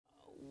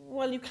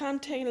Well, you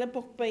can't tell a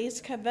book by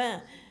its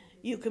cover.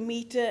 You can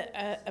meet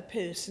a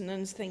person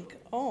and think,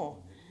 oh,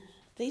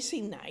 they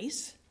seem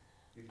nice.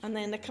 And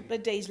then a couple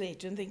of days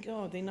later and think,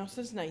 oh, they're not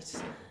as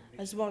nice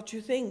as what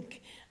you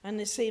think. And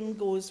the same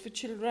goes for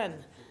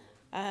children.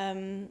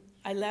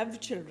 I love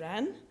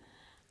children,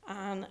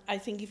 and I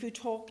think if you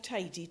talk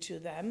tidy to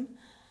them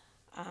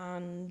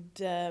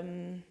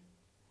and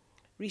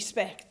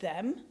respect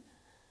them,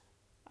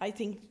 I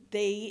think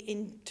they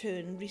in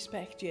turn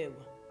respect you.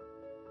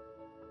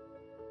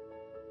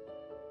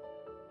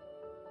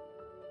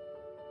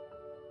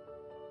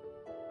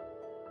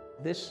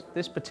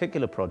 This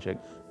particular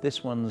project,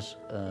 this one's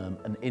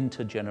an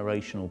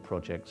intergenerational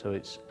project, so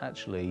it's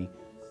actually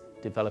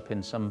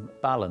developing some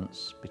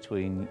balance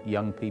between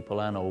young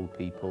people and old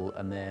people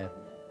and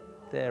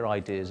their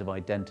ideas of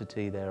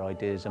identity, their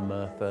ideas of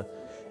Merthyr.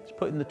 It's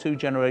putting the two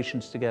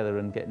generations together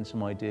and getting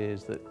some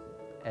ideas that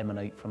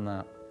emanate from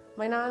that.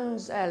 My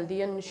nan's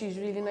Eldy and she's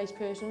a really nice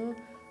person,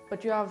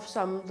 but you have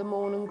some that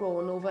moan and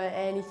groan over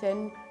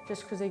anything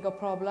just because they got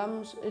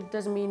problems. It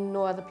doesn't mean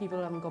no other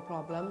people haven't got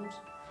problems.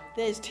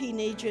 There's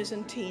teenagers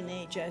and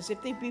teenagers.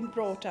 If they've been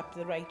brought up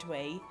the right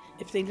way,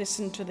 if they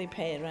listen to their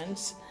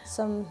parents.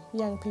 Some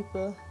young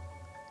people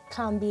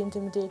can be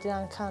intimidated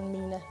and can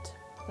mean it,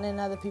 and then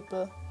other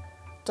people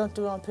don't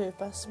do it on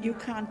purpose. You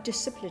can't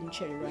discipline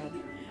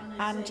children,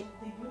 and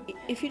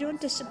if you don't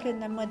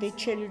discipline them when they're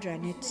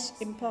children, it's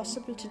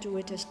impossible to do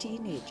it as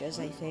teenagers,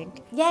 I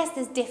think. Yes,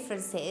 there's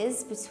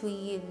differences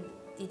between,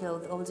 you know,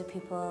 the older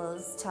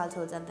people's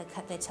childhoods and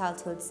the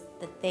childhoods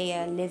that they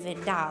are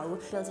living now.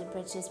 Building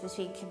bridges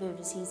between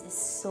communities is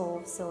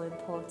so, so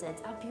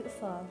important and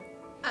beautiful.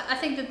 I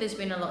think that there's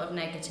been a lot of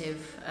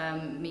negative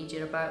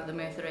media about the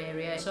Merthyr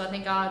area, so I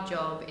think our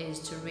job is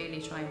to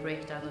really try and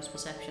break down those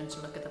perceptions,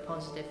 to look at the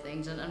positive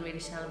things and really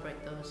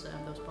celebrate those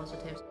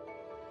positives.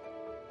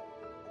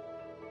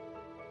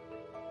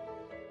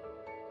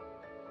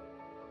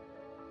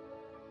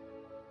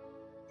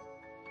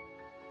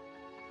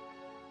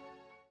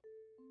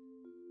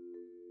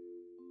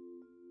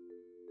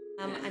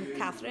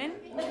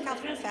 I'm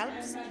Catherine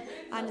Phelps.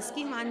 I'm the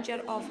scheme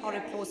manager of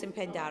Horeb Close in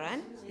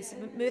Penydarren. It's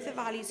Merthyr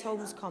Valley's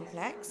Homes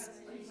Complex.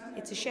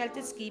 It's a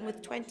sheltered scheme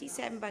with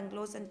 27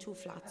 bungalows and 2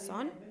 flats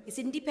on. It's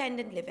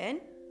independent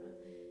living,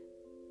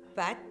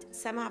 but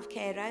some have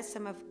carers,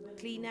 some have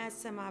cleaners,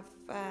 some have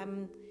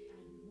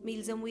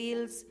meals on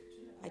wheels.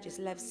 I just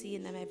love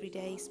seeing them every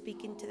day,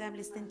 speaking to them,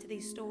 listening to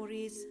these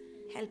stories,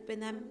 helping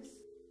them.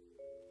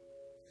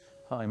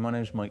 Hi, my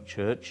name's Mike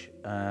Church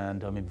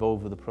and I'm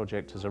involved with the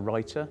project as a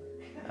writer,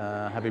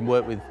 having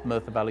worked with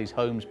Merthyr Valley's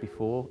Homes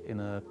before in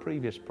a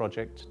previous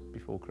project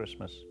before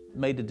Christmas.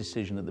 Made a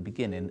decision at the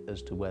beginning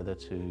as to whether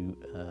to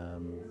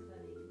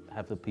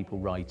have the people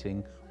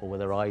writing or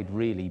whether I'd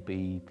really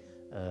be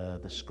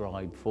the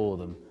scribe for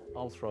them.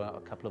 I'll throw out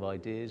a couple of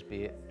ideas,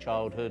 be it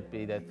childhood,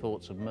 be their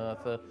thoughts of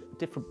Merthyr.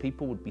 Different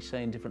people would be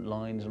saying different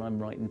lines and I'm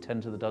writing 10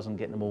 to the dozen,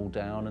 getting them all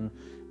down, and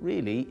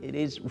really it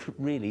is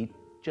really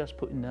just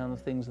putting down the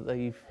things that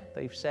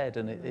they've said,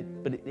 and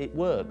it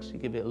works. You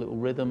give it a little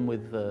rhythm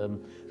with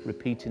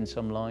repeating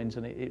some lines,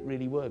 and it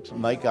really works.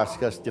 Mike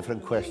asks us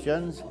different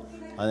questions,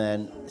 and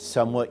then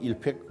somewhat you'll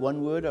pick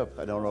one word up,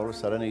 and then all of a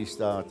sudden he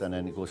starts, and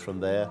then it goes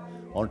from there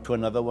on to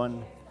another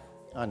one,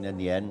 and in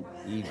the end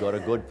he got a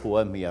good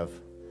poem. We have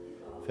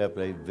fair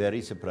play,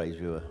 very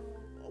surprised we were.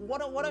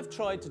 What I've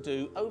tried to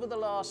do over the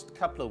last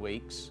couple of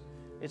weeks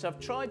is I've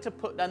tried to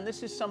put, and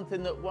this is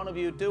something that one of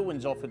you,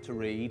 Dilwyn's, offered to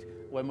read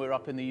when we're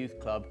up in the youth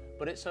club,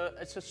 but it's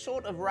a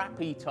sort of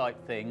rappy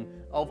type thing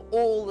of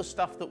all the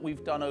stuff that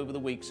we've done over the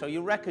week. So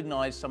you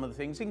recognise some of the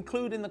things,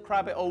 including the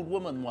Crabbit Old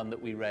Woman one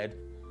that we read.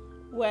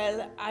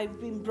 Well, I've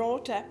been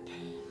brought up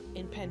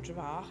in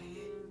Penydarren,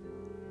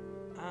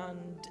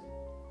 and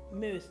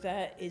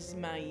Merthyr is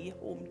my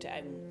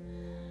hometown.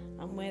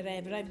 And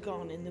wherever I've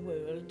gone in the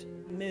world,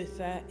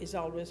 Merthyr is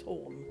always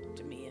home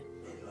to me.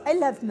 I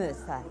love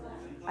Merthyr.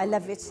 I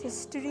love its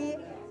history.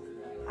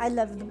 I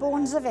love the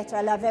bones of it.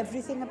 I love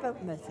everything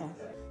about Merthyr.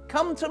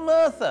 Come to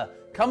Merthyr.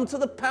 Come to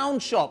the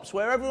pound shops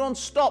where everyone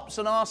stops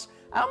and asks,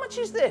 how much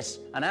is this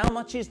and how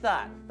much is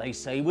that? They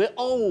say we're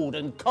old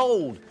and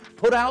cold,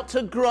 put out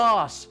to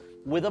grass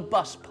with a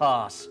bus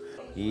pass.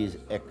 He is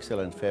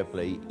excellent, fair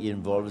play. He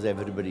involves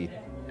everybody.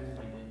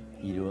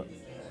 You know,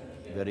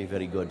 very,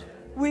 very good.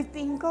 We've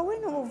been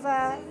going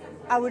over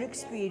our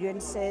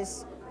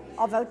experiences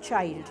of our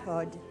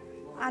childhood,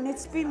 and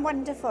it's been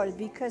wonderful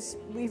because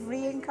we've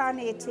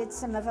reincarnated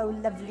some of our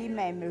lovely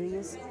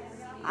memories,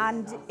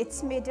 and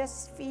it's made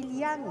us feel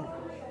young.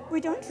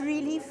 We don't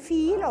really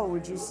feel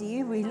old, you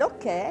see. We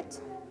look it,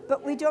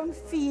 but we don't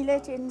feel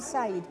it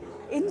inside.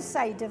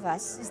 Inside of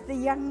us is the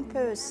young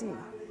person.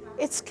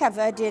 It's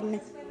covered in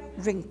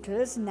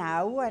wrinkles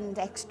now and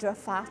extra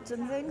fat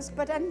and things,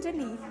 but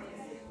underneath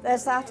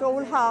there's that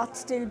old heart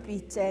still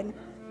beating,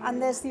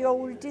 and there's the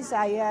old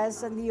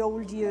desires and the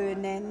old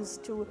yearnings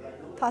to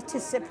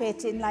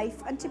participate in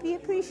life and to be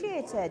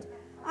appreciated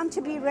and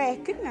to be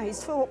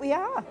recognised for what we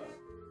are.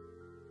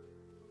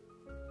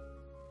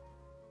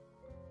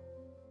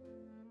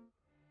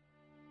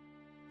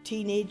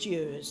 teenage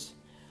years,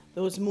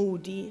 those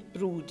moody,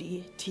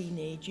 broody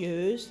teenage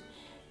years,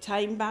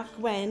 time back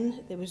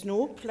when there was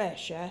no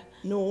pleasure,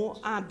 no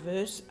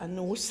adverse and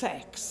no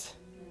sex.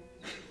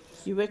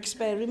 You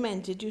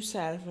experimented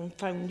yourself and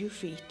found your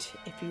feet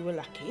if you were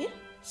lucky.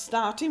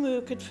 Starting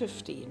work at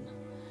 15.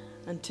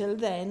 Until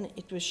then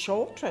it was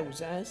short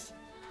trousers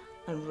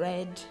and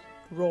red,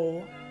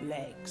 raw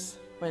legs.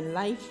 When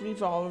life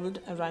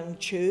revolved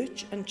around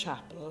church and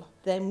chapel,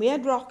 then we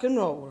had rock and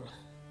roll.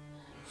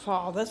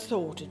 Father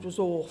thought it was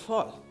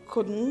awful.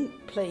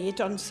 Couldn't play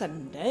it on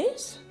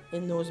Sundays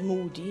in those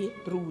moody,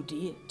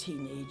 broody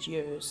teenage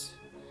years.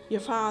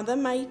 Your father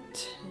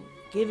might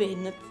give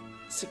in at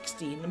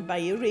 16 and buy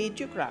a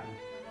radiogram,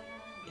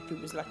 if he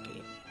was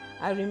lucky.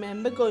 I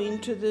remember going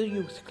to the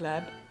youth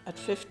club at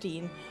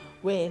 15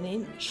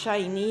 wearing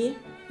shiny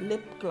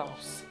lip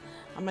gloss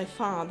and my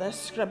father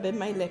scrubbing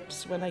my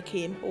lips when I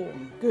came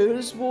home.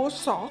 Girls wore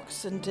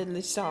socks until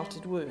they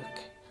started work.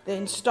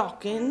 Then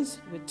stockings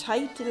with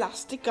tight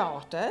elastic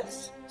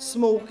garters.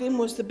 Smoking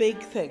was the big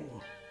thing.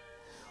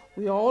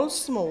 We all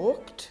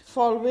smoked,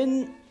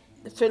 following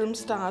the film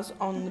stars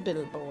on the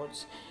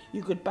billboards.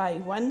 You could buy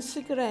one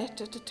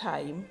cigarette at a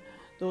time,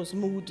 those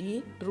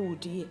moody,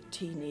 broody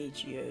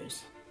teenage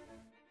years.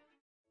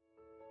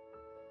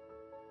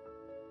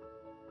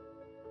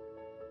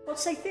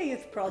 Forsythia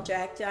Youth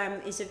Project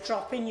is a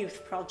drop-in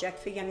youth project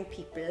for young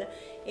people.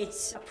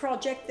 It's a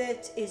project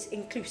that is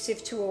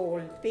inclusive to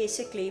all.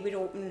 Basically, we're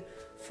open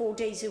 4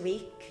 days a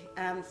week,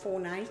 4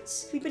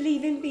 nights. We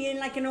believe in being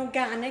like an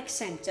organic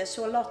centre,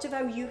 so a lot of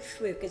our youth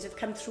workers have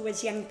come through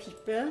as young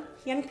people.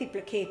 Young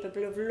people are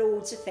capable of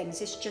loads of things.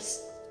 It's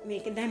just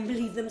making them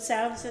believe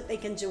themselves that they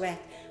can do it.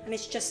 And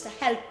it's just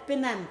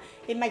helping them.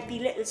 It might be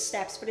little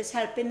steps, but it's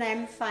helping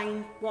them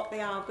find what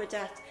they are good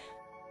at.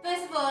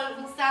 First of all,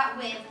 we'll start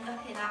with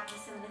looking at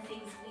some of the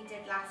things we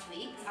did last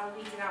week. I'll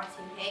read it out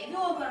to you here. You've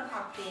all got a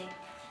copy.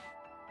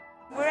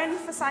 We're in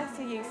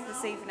Forsythia Youth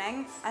this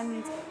evening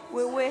and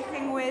we're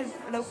working with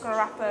local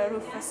rapper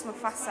Rufus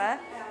Mufasa,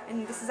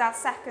 and this is our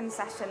second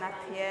session up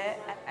here,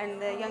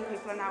 and the young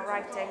people are now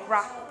writing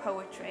rap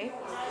poetry.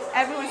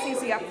 Everyone seems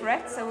to be up for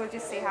it, so we'll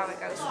just see how it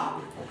goes.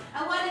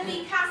 I want to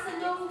be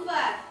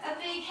Casanova, a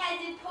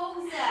big-headed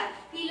poser.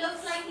 He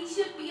looks like he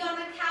should be on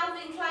a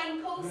Calvin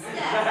Klein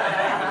poster.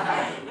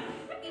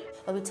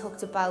 And we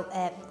talked about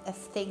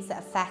things that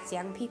affect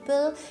young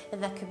people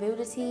in their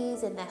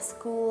communities, in their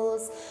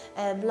schools.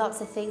 Lots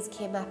of things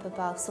came up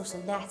about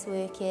social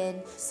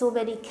networking, so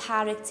many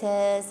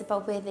characters,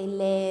 about where they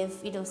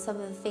live. You know, some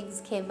of the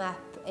things came up.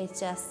 It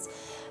just,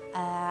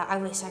 I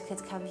wish I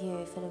could come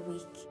here for a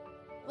week.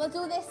 We'll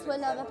do this one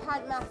now, the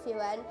Pad Mafia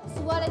one.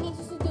 So what I need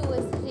you to do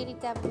is really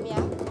dump me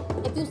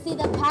up. If you see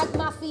the Pad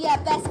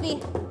Mafia, best be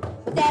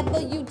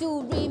whatever you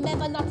do,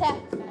 remember not to.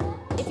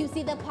 If you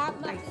see the Pad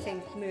Mafia. I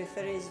think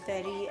Merthyr is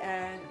very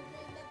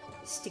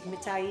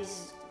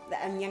stigmatised,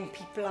 and young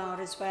people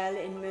are as well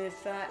in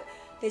Merthyr.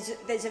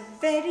 There's a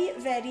very,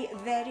 very,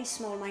 very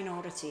small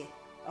minority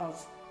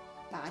of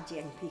bad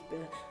young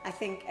people. I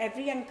think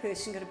every young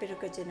person got a bit of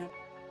good in it.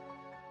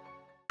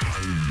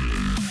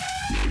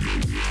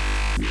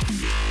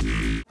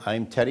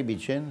 I'm Terry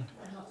Beechin.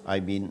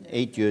 I've been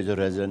 8 years a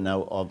resident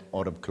now of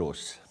Horeb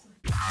Close.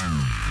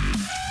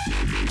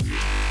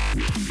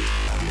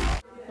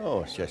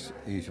 Oh, it's just,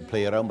 I used to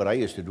play around, but I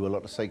used to do a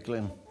lot of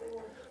cycling,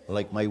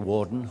 like my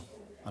warden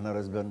and her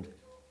husband.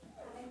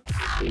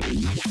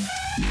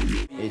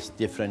 It's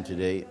different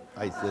today.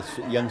 The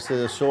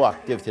youngsters are so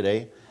active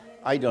today,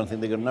 I don't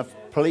think they've got enough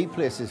play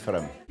places for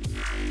them.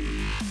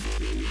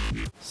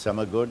 Some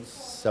are good,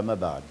 some are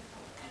bad.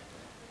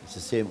 It's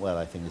the same, well,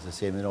 I think it's the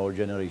same in all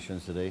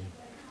generations today.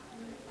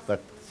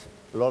 But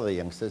a lot of the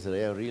youngsters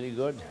today are really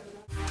good.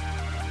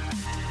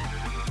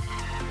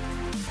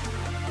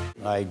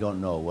 I don't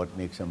know what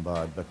makes them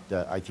bad, but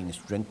I think it's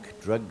drink,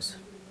 drugs.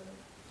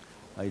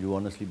 I do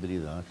honestly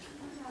believe that.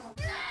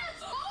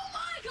 Yes! Oh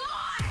my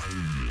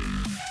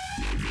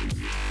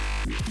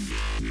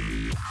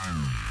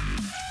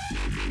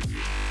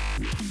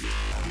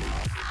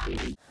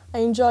God! I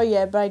enjoy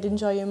it, but I'd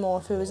enjoy it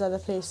more if there was other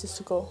places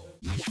to go.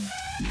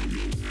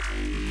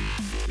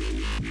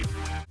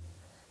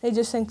 They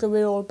just think that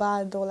we're all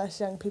bad, all us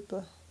young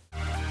people.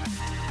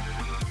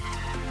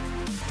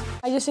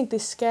 I just think they're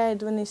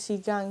scared when they see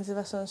gangs of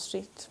us on the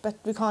street, but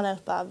we can't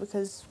help that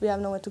because we have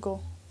nowhere to go.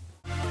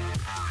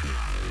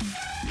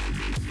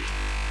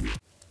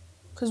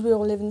 Because we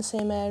all live in the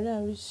same area,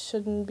 we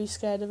shouldn't be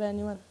scared of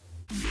anyone.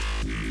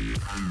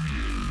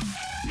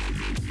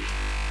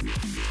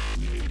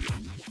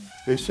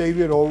 They say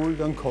we're old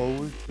and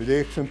cold, with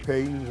aches and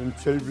pains and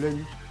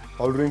chilblains,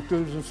 all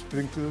wrinkles and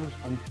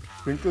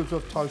sprinkles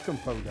of talcum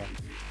powder.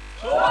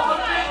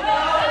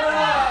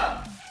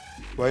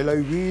 While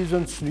I wheeze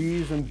and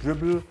sneeze and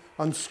dribble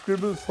and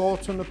scribble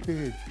thoughts on a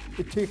page,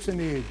 it takes an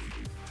age.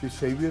 They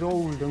say we're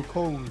old and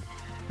cold.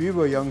 We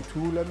were young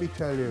too, let me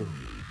tell you.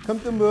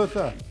 Come to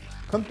Merthyr,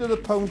 come to the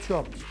pound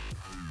shops,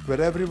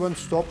 where everyone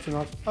stops and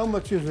asks, how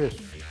much is this?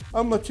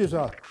 How much is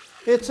that?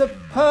 It's a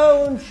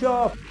pound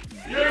shop!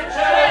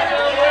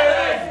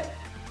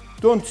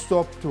 Don't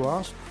stop to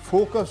ask,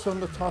 focus on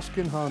the task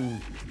in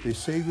hand. They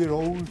say we're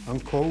old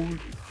and cold,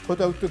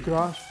 put out the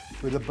grass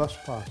with a bus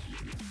pass.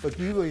 But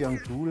we were young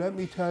too, let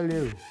me tell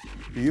you.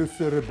 We used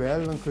to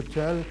rebel and could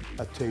tell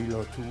a tale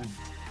or two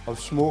of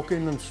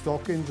smoking and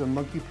stockings and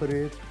monkey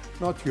parades,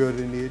 not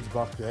hearing aids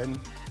back then.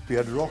 We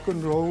had rock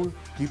and roll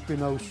deep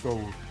in our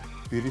soul.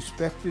 We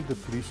respected the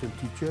police and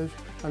teachers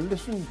and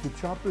listened to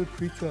chapel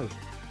preachers.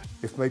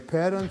 If my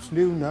parents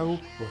knew now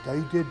what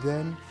I did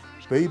then,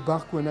 way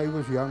back when I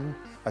was young,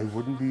 I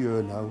wouldn't be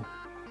here now.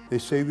 They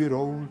say we're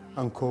old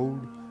and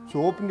cold,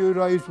 so open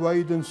your eyes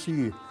wide and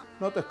see,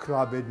 not a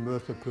crabbed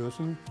Merthyr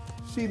person,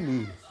 see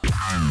me.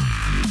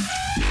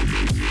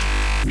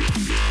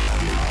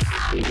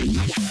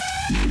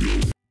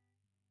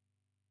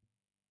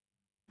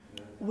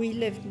 We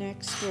lived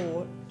next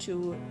door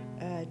to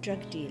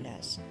drug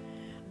dealers,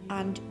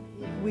 and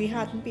we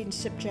hadn't been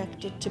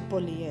subjected to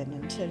bullying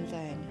until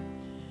then.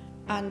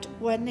 And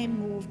when they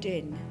moved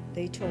in,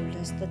 they told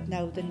us that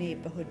now the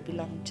neighbourhood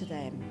belonged to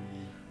them.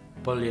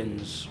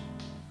 Bullying's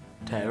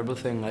a terrible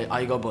thing.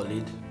 I got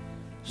bullied.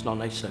 It's not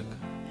nice, like.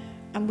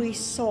 And we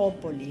saw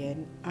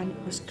bullying, and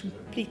it was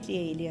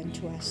completely alien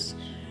to us.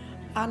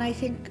 And I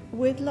think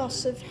with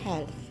loss of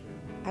health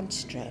and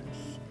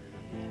strength,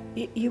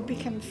 you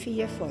become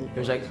fearful. It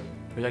was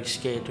like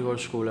scared to go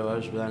to school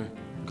hours, but then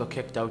got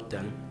kicked out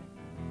then.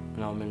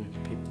 You know, I mean,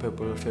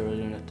 people were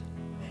fearing it.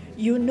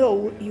 You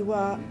know you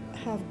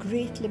have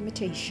great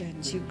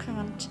limitations. You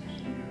can't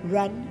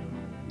run,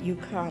 you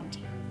can't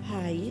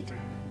hide,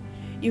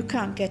 you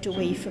can't get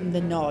away from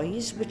the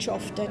noise, which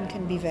often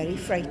can be very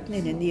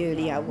frightening in the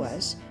early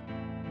hours.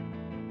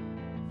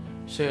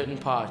 Certain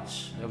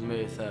parts of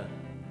Merthyr,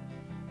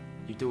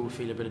 you do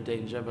feel a bit of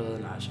danger, but other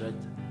than that, it's right.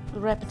 The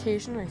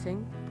reputation, I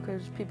think,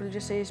 because people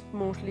just say it's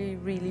mostly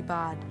really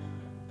bad,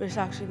 but it's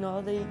actually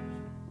not.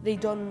 They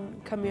don't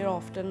come here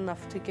often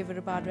enough to give it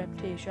a bad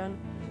reputation.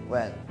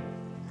 Well,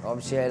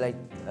 obviously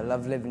I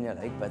love living here,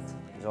 but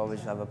there's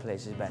always other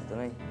places better,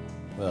 right?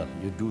 Well,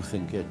 you do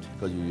think it,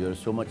 because you hear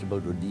so much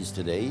about hoodies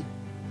today,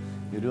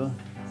 you do.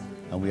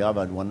 And we have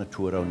had one or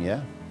two around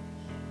here.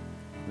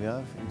 We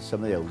have. In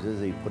some of the houses,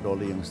 they put all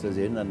the youngsters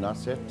in, and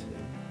that's it.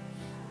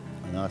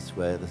 And that's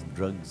where the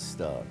drugs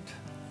start.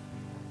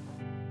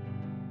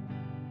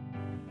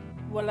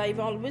 Well, I've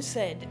always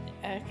said,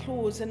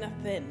 clothes are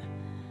nothing.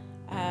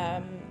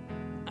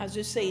 As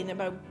you're saying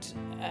about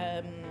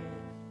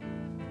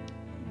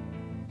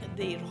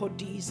their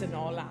hoodies and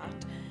all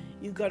that,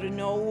 you got to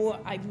know,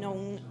 I've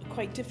known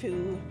quite a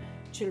few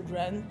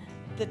children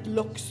that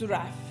looks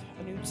rough,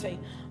 and you'd say,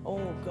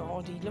 oh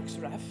God, he looks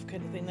rough,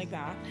 kind of thing like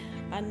that.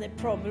 And they're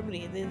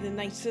the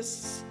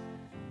nicest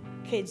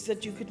kids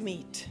that you could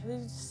meet.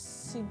 We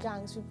see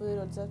gangs people with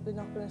odds up, we're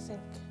not going to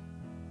think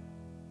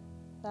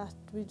that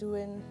we're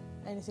doing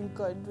anything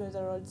good with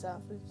our odds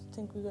up. We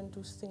think we're going to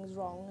do things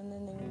wrong, and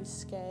then they're going to be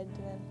scared,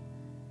 and then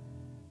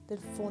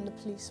they'll phone the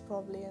police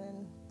probably, and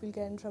then we'll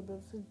get in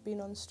trouble for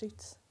being on the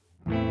streets.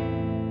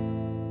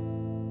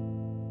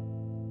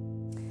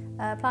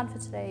 Plan for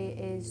today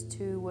is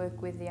to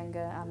work with the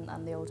younger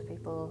and the older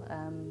people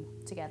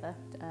together.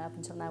 Up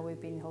until now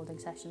we've been holding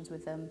sessions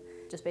with them,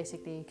 just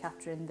basically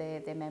capturing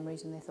their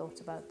memories and their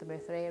thoughts about the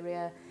Merthyr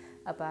area,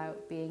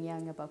 about being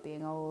young, about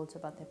being old,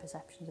 about their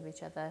perceptions of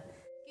each other.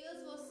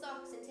 Girls wore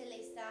socks until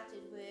they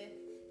started work,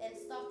 then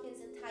stockings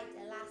and tight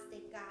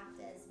elastic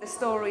garters. The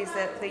stories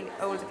that the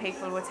older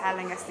people were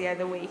telling us the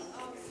other week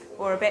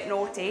were a bit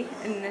naughty,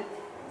 and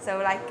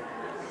so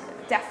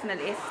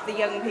definitely if the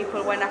young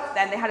people went up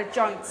then, they had a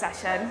joint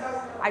session,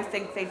 I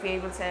think they'd be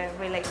able to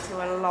relate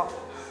to a lot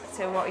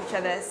to what each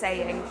other is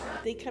saying.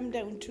 They come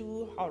down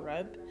to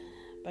Horeb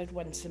about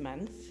once a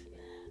month,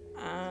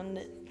 and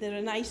they're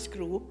a nice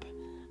group,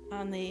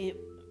 and they're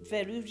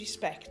very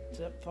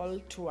respectful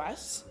to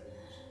us,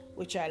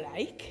 which I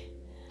like.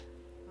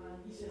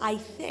 I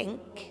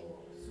think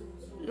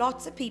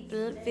lots of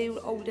people view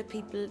older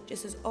people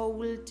just as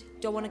old,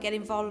 don't want to get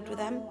involved with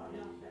them.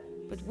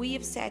 But we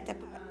have set up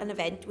an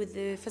event with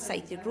the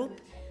Forsythia group,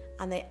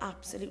 and they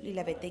absolutely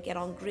love it. They get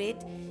on great.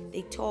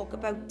 They talk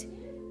about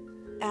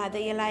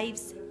their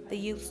lives. The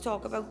youth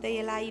talk about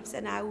their lives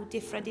and how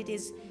different it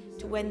is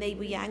to when they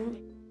were young.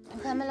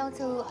 We've come along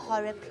to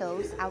Horeb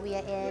Close, and we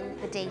are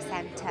in the day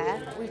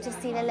centre. We've just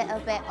seen a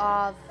little bit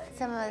of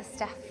some of the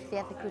stuff the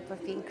other group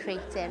have been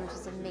creating, which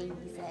is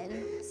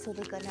amazing. So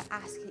they're going to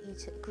ask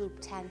each group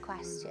 10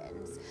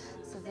 questions.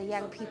 So the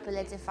young people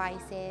are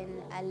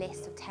devising a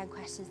list of 10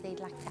 questions they'd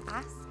like to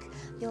ask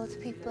the older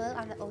people,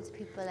 and the older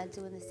people are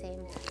doing the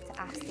same to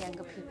ask the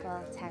younger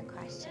people 10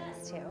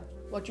 questions too.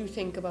 What do you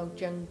think about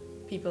young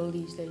people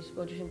these days?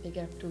 What do you think they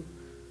get up to?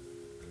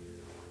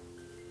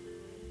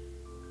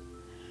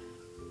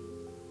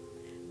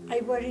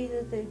 I worry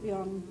that they'll be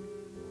on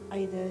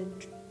either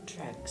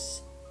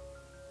drugs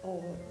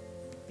or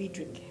be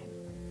drinking.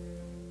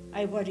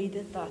 I worry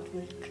that that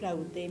will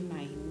cloud their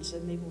minds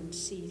and they won't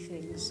see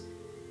things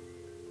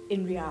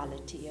in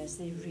reality as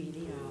they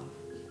really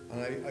are.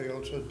 And I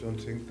also don't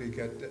think they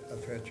get a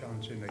fair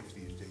chance in life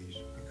these days,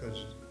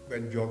 because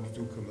when jobs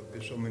do come up,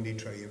 there's so many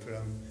trying for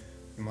them.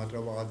 no matter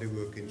how hard they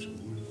work in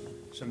school,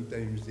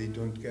 sometimes they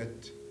don't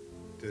get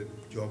the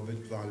job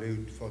that's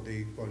valued for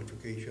their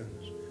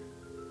qualifications.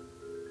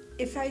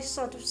 If I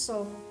sort of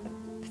saw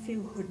a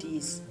few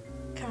hoodies,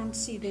 can't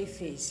see their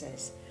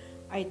faces,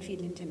 I'd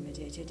feel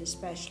intimidated,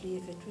 especially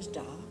if it was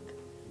dark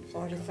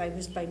or if I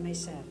was by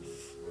myself.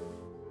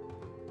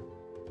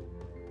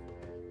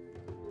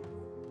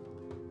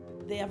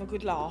 They have a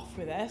good laugh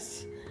with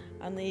us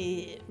and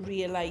they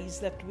realise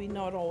that we're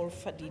not all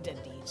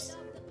fuddy-duddies.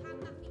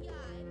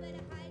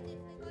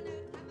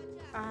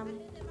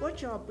 What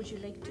job would you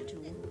like to do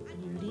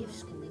when you leave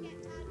school,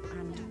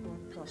 and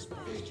what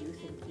prospects do you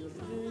think you'll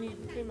have? You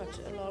need pretty much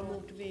a lot of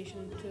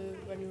motivation to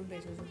run your own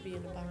business or be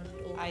in a band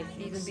or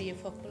even be a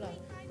footballer,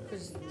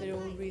 because they're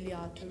all really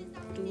hard to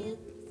do.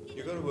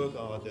 You've got to work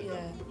hard at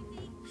them.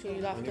 So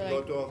you'll have and to,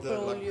 you've got to have the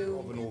luck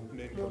of an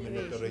opening coming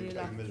at the right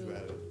time as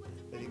well.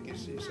 I think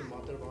it's a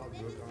matter of hard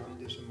work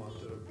and it's a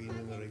matter of being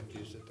in the right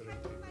place at the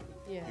right time.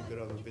 Yeah. You've got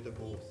to have a bit of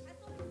both.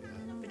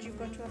 But you've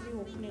got to have the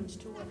openings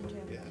too, haven't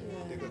you? Yeah,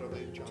 they've got to have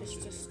the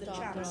chances. Just the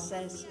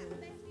chances,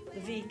 the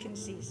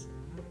vacancies.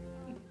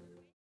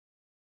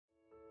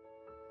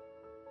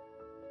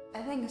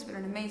 I think it's been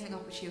an amazing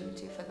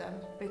opportunity for them,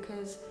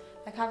 because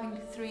like having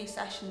 3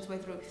 sessions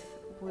with Ruth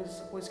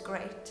was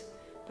great,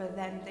 but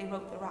then they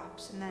wrote the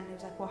raps and then it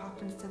was like, what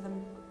happens to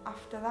them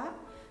after that?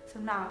 So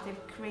now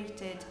they've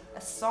created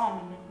a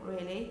song,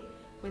 really,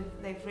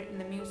 they've written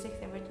the music,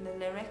 they've written the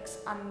lyrics,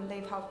 and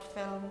they've helped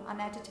film and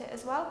edit it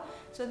as well.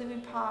 So they've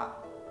been part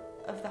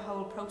of the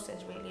whole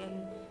process, really,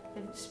 and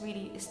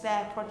it's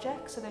their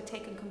project, so they're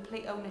taking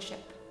complete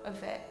ownership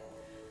of it.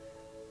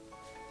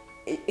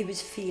 It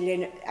was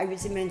feeling, I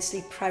was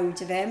immensely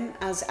proud of him,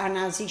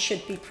 as he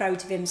should be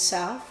proud of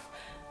himself.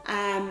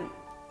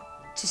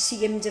 To see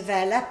him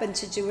develop and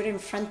to do it in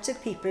front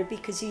of people,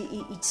 because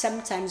he'd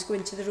sometimes go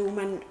into the room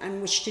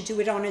and wish to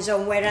do it on his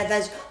own, where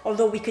others,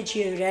 although we could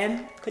hear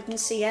him, couldn't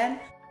see him.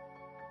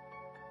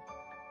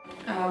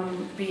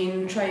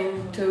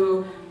 Trying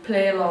to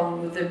play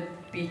along with the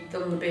beat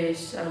on the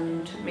bass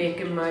and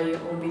making my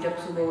own beat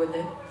ups to go with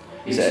it.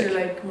 Makes you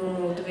like more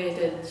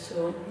motivated,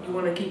 so you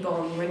want to keep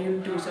on. When you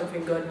do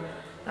something good,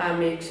 that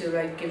makes you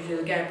like, gives you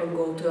the get up and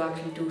go to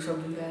actually do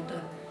something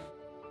better.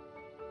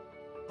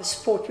 The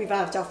support we've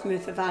had off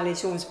Merthyr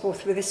Valley's Homes,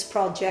 both with this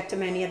project and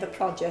many other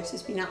projects,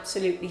 has been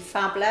absolutely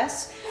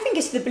fabulous. I think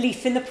it's the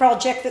belief in the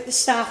project that the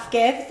staff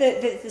give,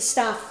 the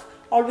staff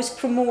always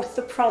promote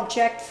the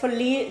project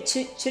fully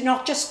to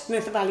not just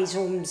Merthyr Valley's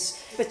Homes,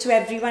 but to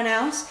everyone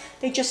else.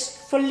 They're just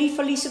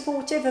fully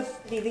supportive of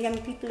the young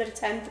people that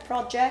attend the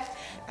project.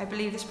 I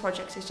believe this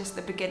project is just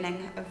the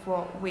beginning of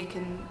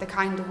the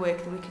kind of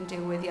work that we can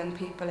do with young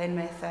people in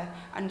Merthyr,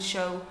 and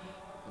show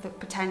the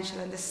potential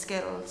and the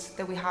skills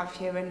that we have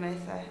here in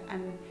Merthyr,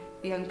 and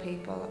the young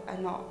people are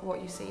not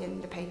what you see in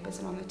the papers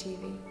and on the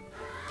TV.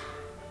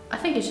 I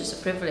think it's just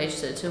a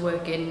privilege to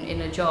work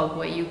in a job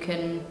where you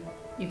can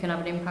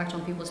have an impact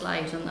on people's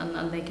lives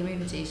and their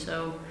community.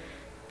 So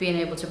being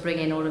able to bring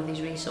in all of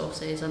these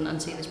resources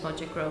and see this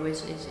project grow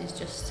is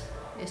just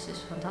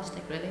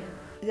fantastic, really.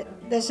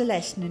 There's a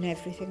lesson in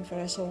everything for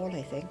us all,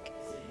 I think.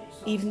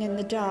 Even in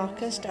the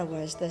darkest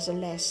hours, there's a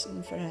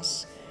lesson for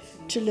us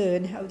to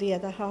learn how the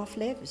other half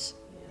lives.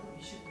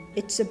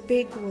 It's a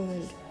big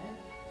world,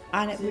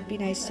 and it would be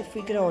nice if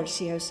we could all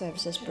see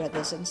ourselves as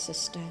brothers and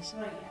sisters,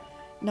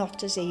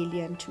 not as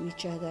alien to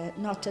each other,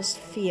 not as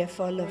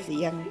fearful of the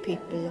young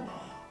people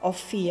or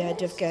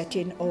feared of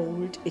getting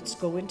old. It's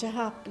going to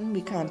happen.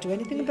 We can't do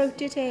anything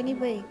about it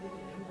anyway.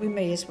 We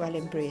may as well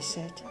embrace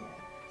it.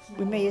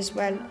 We may as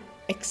well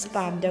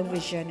expand our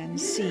vision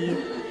and see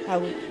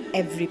how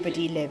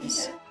everybody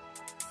lives.